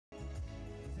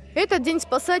Этот день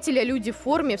спасателя люди в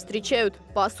форме встречают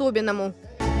по-особенному.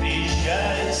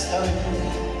 Приезжай, старый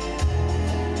друг,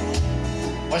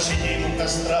 посидим у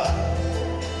костра.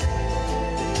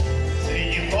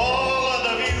 Среди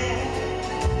холода вину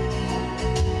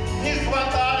не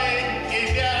хватает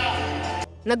тебя.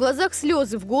 На глазах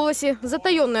слезы, в голосе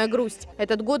затаенная грусть.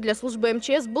 Этот год для службы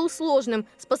МЧС был сложным.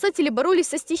 Спасатели боролись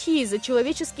со стихией за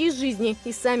человеческие жизни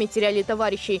и сами теряли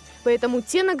товарищей. Поэтому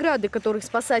те награды, которых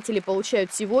спасатели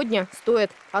получают сегодня, стоят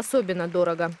особенно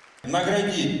дорого.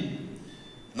 Наградить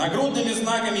нагрудными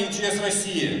знаками МЧС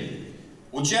России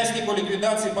участнику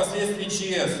ликвидации последствий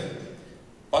ЧС,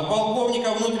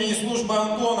 подполковника внутренней службы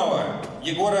Антонова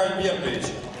Егора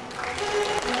Альбертовича.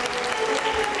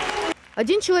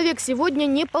 Один человек сегодня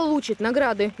не получит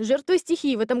награды. Жертвой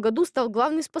стихии в этом году стал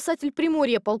главный спасатель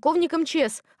Приморья, полковник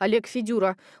МЧС Олег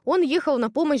Федюра. Он ехал на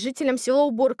помощь жителям села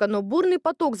Уборка, но бурный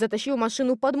поток затащил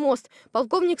машину под мост.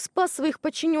 Полковник спас своих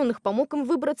подчиненных, помог им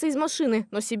выбраться из машины,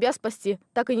 но себя спасти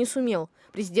так и не сумел.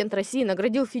 Президент России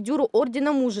наградил Федюру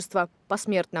орденом мужества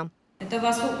посмертно. Это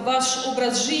ваш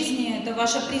образ жизни, это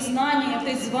ваше признание,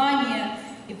 призвание.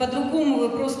 И по-другому вы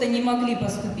просто не могли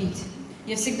поступить.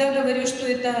 Я всегда говорю, что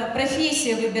это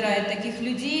профессия выбирает таких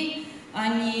людей, а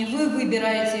не вы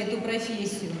выбираете эту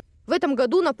профессию. В этом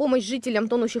году на помощь жителям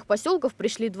тонущих поселков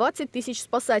пришли 20 тысяч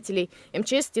спасателей.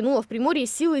 МЧС стянула в Приморье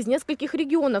силы из нескольких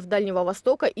регионов Дальнего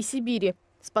Востока и Сибири.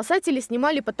 Спасатели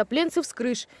снимали подтопленцев с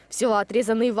крыш. В села,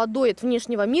 отрезанные водой от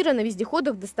внешнего мира, на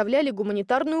вездеходах доставляли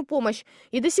гуманитарную помощь.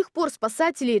 И до сих пор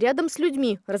спасатели рядом с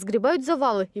людьми разгребают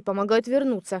завалы и помогают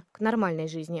вернуться к нормальной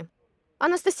жизни.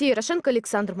 Анастасия Ярошенко,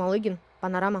 Александр Малыгин.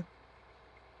 Панорама.